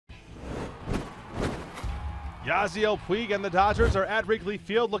Yasiel Puig and the Dodgers are at Wrigley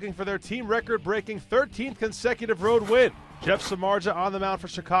Field looking for their team record-breaking 13th consecutive road win. Jeff Samardzija on the mound for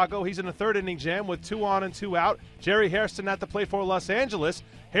Chicago. He's in a third-inning jam with 2 on and 2 out. Jerry Hairston at the plate for Los Angeles.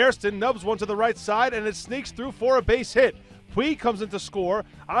 Hairston nubs one to the right side, and it sneaks through for a base hit. Puig comes in to score.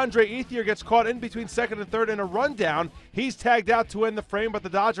 Andre Ethier gets caught in between second and third in a rundown. He's tagged out to end the frame, but the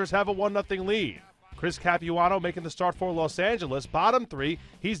Dodgers have a 1-0 lead. Chris Capuano making the start for Los Angeles. Bottom 3,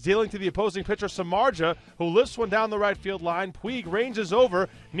 he's dealing to the opposing pitcher Samardzija, who lifts one down the right field line. Puig ranges over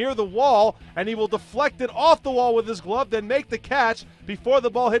near the wall, and he will deflect it off the wall with his glove, then make the catch before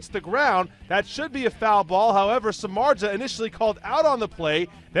the ball hits the ground. That should be a foul ball. However, Samardzija initially called out on the play.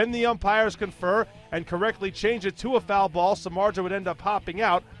 Then the umpires confer and correctly change it to a foul ball. Samardzija would end up popping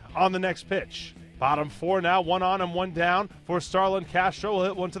out on the next pitch. Bottom 4 now, 1 on and 1 down for Starlin Castro. Will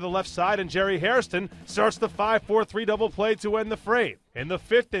hit one to the left side, and Jerry Hairston starts the 5-4-3 double play to end the frame. In the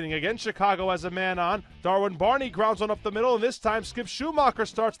 5th inning, again, Chicago has a man on. Darwin Barney grounds one up the middle, and this time Skip Schumacher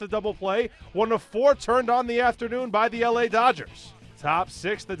starts the double play. 1 of 4 turned on the afternoon by the LA Dodgers. Top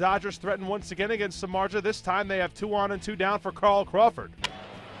 6, the Dodgers threaten once again against Samardzija. This time they have 2 on and 2 down for Carl Crawford.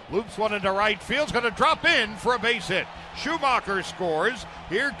 Loops one into right field's going to drop in for a base hit. Schumacher scores.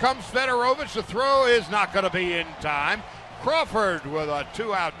 Here comes Federovich. The throw is not going to be in time. Crawford with a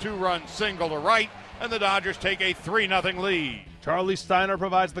 2-out, 2-run single to right, and the Dodgers take a 3-0 lead. Charlie Steiner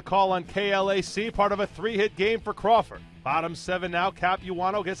provides the call on KLAC, part of a 3-hit game for Crawford. Bottom 7 now,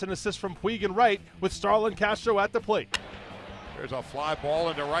 Capuano gets an assist from Puig in right with Starlin Castro at the plate. There's a fly ball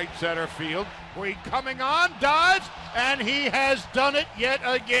into right center field. Puig coming on, dives, and he has done it yet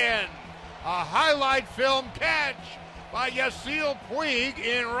again. A highlight film catch by Yasiel Puig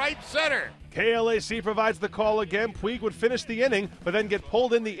in right center. KLAC provides the call again. Puig would finish the inning, but then get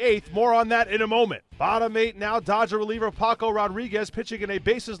pulled in the 8th. More on that in a moment. Bottom 8 now, Dodger reliever Paco Rodriguez pitching in a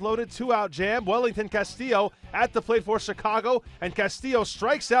bases-loaded 2-out jam. Wellington Castillo at the plate for Chicago, and Castillo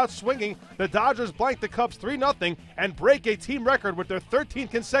strikes out swinging. The Dodgers blank the Cubs 3-0 and break a team record with their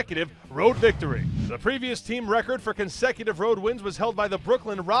 13th consecutive road victory. The previous team record for consecutive road wins was held by the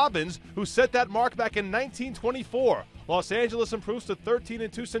Brooklyn Robins, who set that mark back in 1924. Los Angeles improves to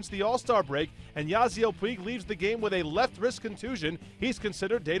 13-2 since the All-Star break, and Yasiel Puig leaves the game with a left wrist contusion. He's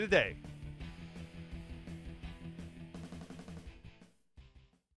considered day-to-day.